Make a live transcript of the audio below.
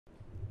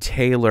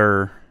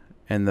tailor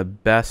in the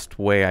best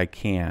way I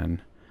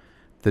can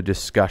the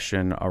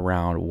discussion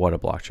around what a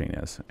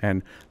blockchain is.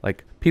 And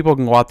like, people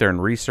can go out there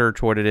and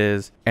research what it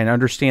is and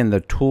understand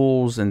the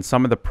tools and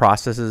some of the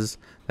processes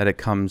that it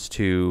comes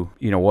to,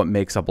 you know, what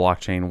makes a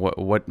blockchain,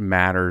 what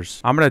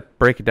matters. I'm going to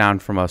break it down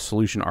from a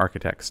solution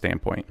architect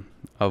standpoint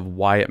of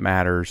why it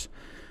matters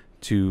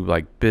to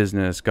like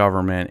business,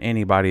 government,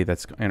 anybody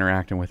that's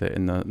interacting with it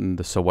in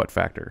the so what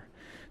factor.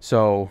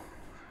 So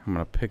I'm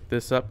going to pick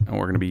this up and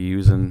we're going to be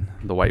using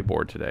the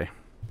whiteboard today.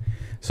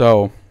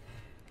 So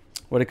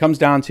what it comes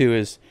down to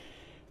is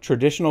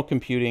traditional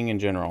computing in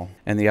general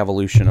and the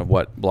evolution of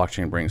what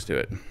blockchain brings to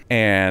it.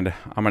 And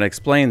I'm going to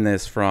explain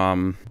this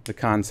from the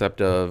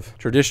concept of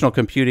traditional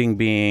computing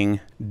being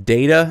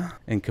data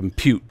and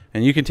compute.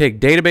 And you can take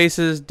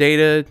databases,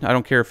 data, I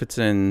don't care if it's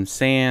in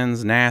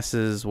SANs,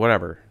 NASs,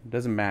 whatever. It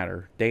doesn't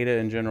matter. Data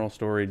in general,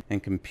 storage,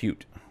 and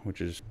compute, which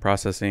is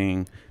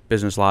processing,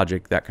 business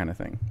logic, that kind of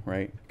thing,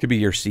 right? It could be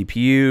your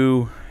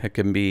CPU, it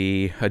can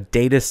be a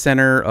data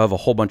center of a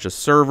whole bunch of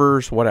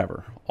servers,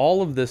 whatever.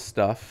 All of this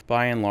stuff,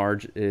 by and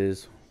large,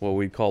 is what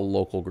we call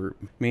local group,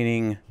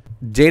 meaning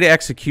data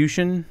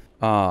execution,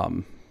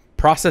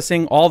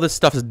 processing, all this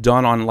stuff is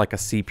done on like a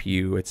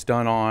CPU. It's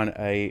done on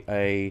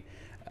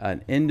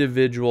an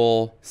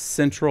individual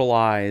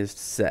centralized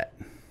set,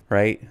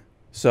 right?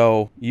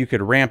 So you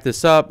could ramp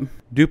this up,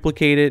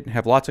 duplicate it,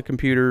 have lots of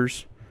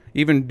computers,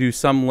 even do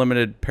some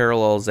limited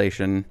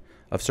parallelization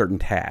of certain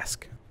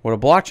tasks. What a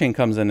blockchain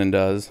comes in and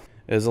does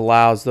is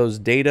allows those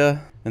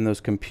data and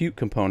those compute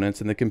components,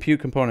 and the compute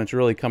components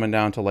really coming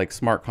down to like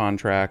smart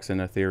contracts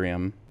and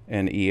Ethereum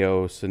and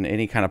EOS and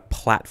any kind of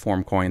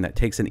platform coin that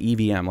takes an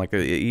EVM, like an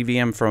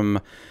EVM from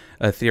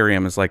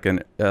Ethereum is like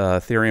an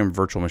Ethereum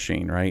virtual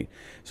machine, right?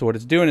 So what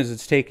it's doing is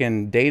it's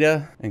taking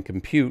data and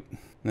compute.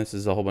 And this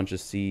is a whole bunch of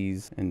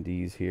C's and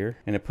D's here.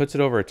 And it puts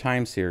it over a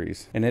time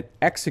series. And it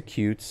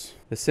executes,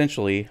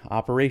 essentially,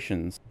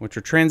 operations, which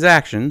are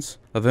transactions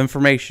of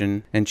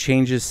information and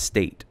changes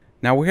state.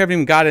 Now, we haven't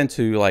even got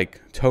into,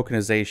 like,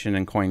 tokenization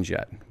and coins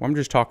yet. I'm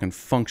just talking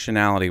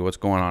functionality, what's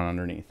going on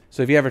underneath.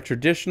 So if you have a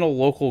traditional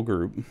local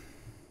group,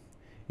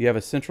 you have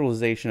a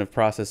centralization of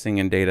processing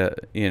and data,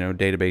 you know,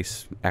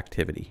 database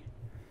activity.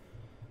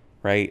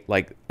 Right?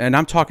 Like, and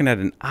I'm talking at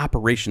an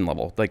operation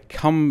level. Like,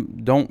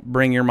 don't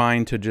bring your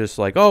mind to just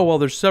like, oh, well,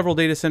 there's several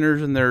data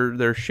centers and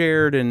they're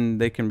shared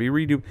and they can be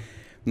redo.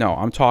 No,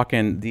 I'm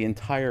talking the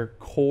entire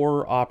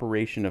core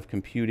operation of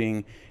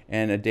computing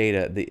and a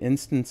data, the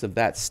instance of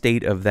that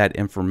state of that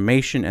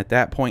information at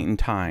that point in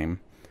time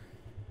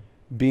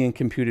being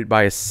computed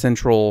by a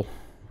central,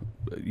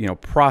 you know,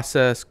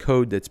 process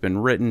code that's been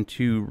written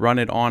to run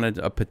it on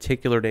a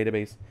particular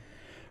database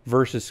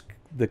versus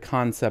the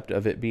concept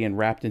of it being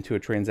wrapped into a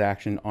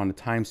transaction on a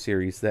time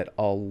series that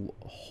a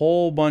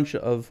whole bunch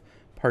of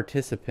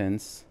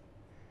participants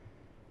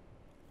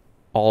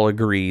all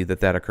agree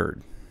that that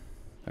occurred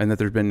and that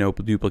there's been no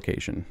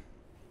duplication,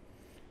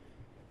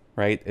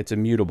 right? It's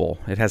immutable.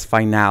 It has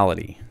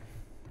finality,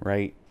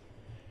 right?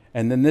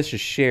 And then this is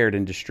shared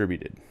and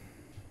distributed,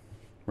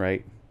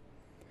 right?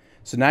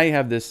 So now you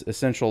have this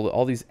essential,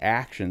 all these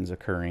actions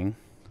occurring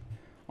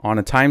on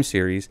a time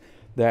series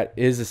that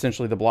is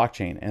essentially the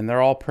blockchain, and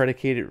they're all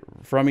predicated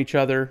from each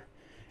other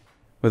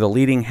with a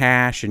leading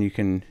hash,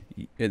 and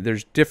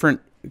there's different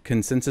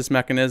consensus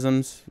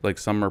mechanisms, like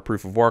some are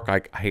proof of work,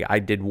 like, hey, I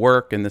did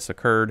work and this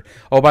occurred.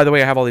 Oh, by the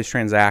way, I have all these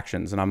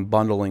transactions and I'm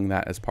bundling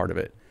that as part of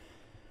it.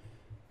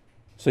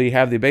 So you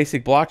have the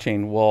basic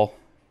blockchain. Well,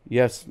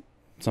 yes,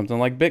 something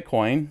like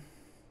Bitcoin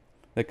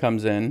that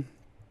comes in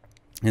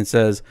and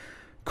says,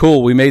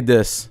 cool, we made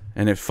this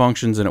and it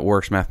functions and it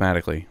works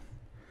mathematically.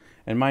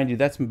 And mind you,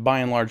 that's by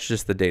and large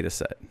just the data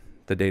set,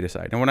 the data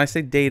side. And when I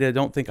say data,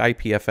 don't think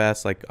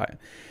IPFS, like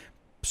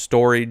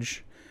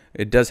storage.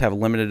 It does have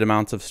limited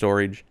amounts of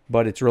storage,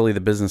 but it's really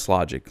the business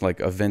logic, like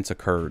events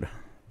occurred.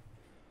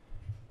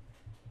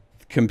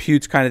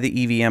 Compute's kind of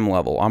the EVM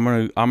level. I'm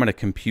gonna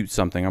compute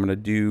something. I'm gonna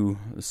do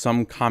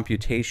some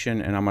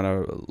computation, and I'm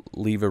gonna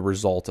leave a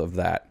result of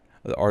that,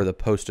 or the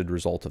posted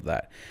result of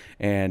that.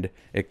 And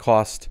it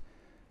cost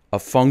a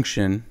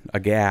function, a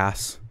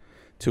gas,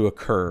 to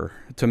occur,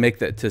 to make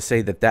that, to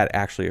say that that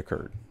actually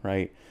occurred,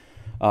 right?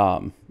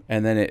 And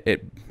then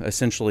it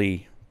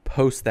essentially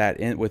posts that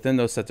in within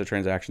those sets of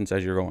transactions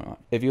as you're going on.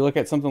 If you look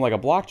at something like a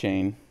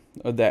blockchain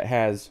that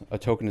has a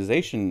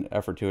tokenization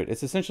effort to it,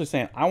 it's essentially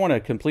saying, I want to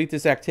complete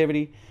this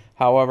activity.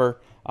 However,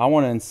 I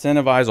want to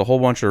incentivize a whole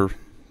bunch of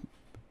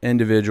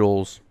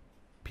individuals,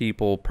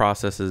 people,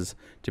 processes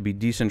to be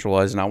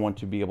decentralized, and I want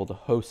to be able to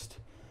host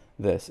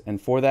this. And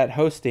for that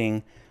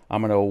hosting,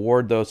 I'm going to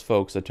award those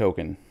folks a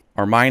token.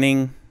 Our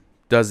mining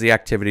does the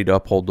activity to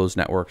uphold those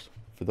networks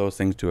for those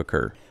things to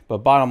occur. But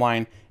bottom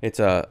line, it's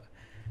a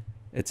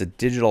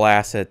digital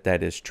asset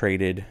that is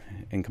traded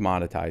and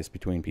commoditized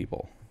between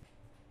people.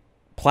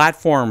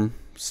 Platform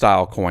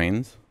style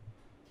coins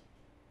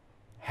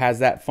has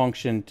that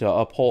function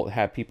to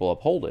have people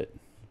uphold it.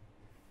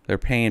 They're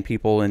paying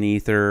people in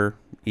Ether.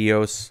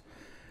 EOS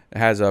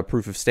has a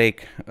proof of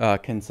stake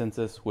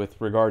consensus with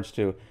regards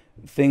to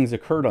things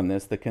occurred on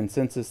this, the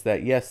consensus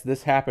that yes,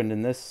 this happened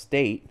in this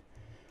state,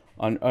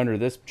 under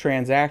this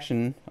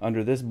transaction,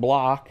 under this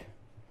block,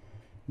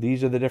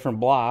 these are the different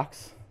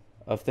blocks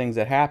of things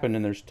that happened,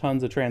 and there's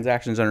tons of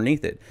transactions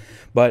underneath it.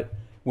 But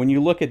when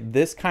you look at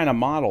this kind of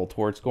model to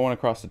where it's going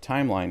across the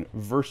timeline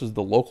versus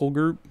the local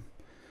group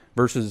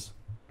versus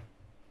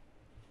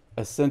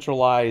a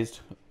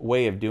centralized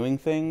way of doing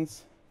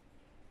things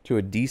to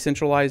a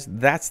decentralized,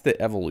 that's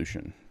the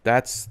evolution.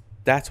 That's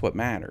what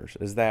matters,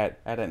 is that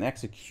at an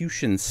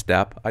execution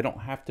step, I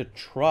don't have to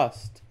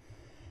trust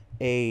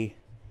a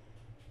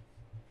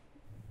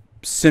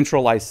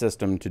centralized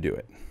system to do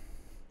it.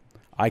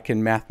 I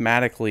can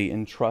mathematically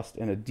entrust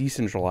in a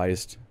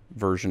decentralized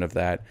version of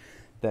that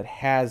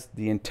has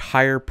the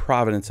entire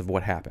provenance of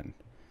what happened.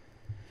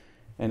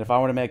 And if I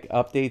want to make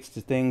updates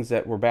to things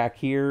that were back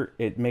here,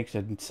 it makes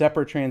a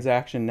separate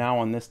transaction now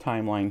on this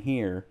timeline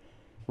here,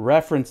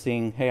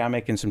 referencing, hey, I'm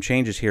making some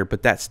changes here,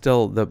 but that's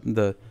still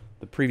the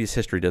previous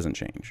history doesn't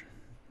change,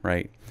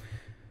 right?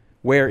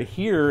 Where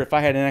here, if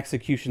I had an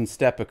execution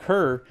step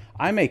occur,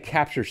 I may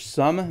capture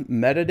some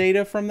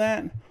metadata from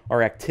that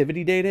or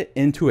activity data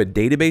into a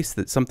database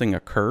that something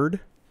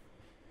occurred,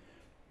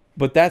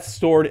 but that's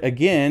stored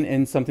again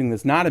in something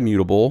that's not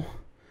immutable.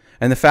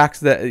 And the fact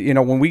that, you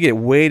know, when we get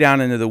way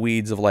down into the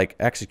weeds of like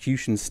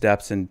execution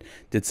steps and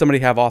did somebody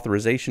have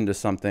authorization to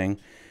something,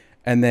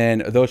 and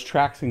then those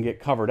tracks can get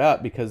covered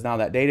up because now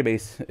that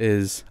database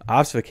is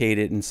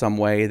obfuscated in some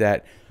way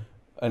that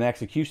an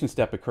execution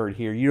step occurred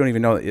here. You don't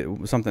even know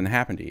something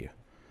happened to you,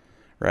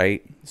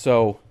 right?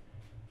 So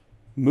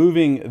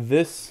moving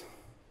this,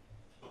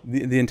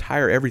 the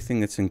entire everything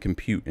that's in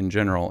compute in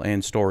general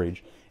and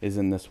storage is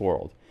in this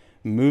world.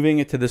 Moving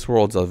it to this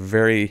world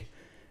is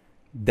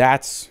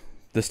that's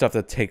the stuff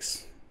that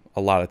takes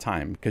a lot of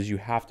time, because you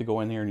have to go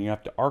in there and you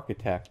have to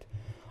architect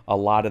a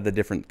lot of the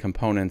different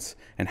components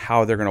and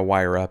how they're going to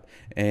wire up,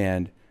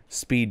 and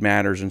speed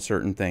matters in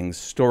certain things,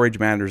 storage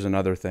matters in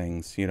other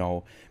things. You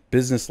know,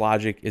 business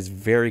logic is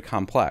very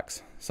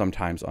complex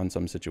sometimes on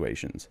some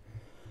situations,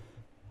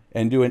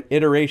 and doing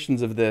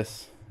iterations of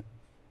this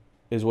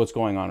is what's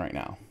going on right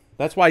now.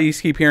 That's why you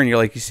keep hearing,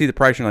 you see the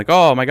price, and you're like,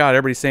 oh my God,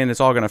 everybody's saying it's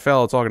all going to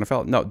fail. It's all going to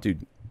fail. No,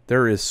 dude,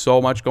 there is so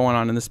much going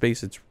on in this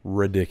space. It's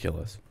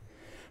ridiculous.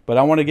 But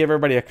I want to give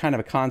everybody a kind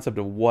of a concept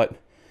of what,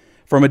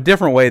 from a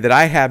different way that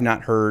I have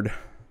not heard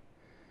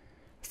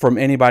from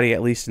anybody,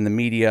 at least in the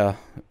media,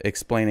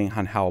 explaining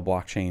on how a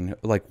blockchain,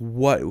 like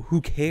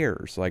who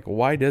cares? Like,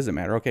 why does it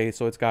matter? Okay,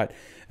 so it's got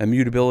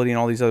immutability and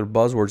all these other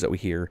buzzwords that we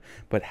hear,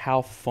 but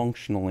how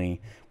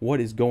functionally, what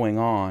is going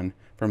on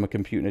from a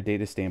compute and a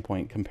data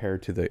standpoint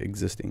compared to the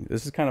existing?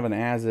 This is kind of an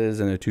as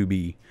is and a to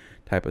be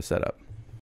type of setup.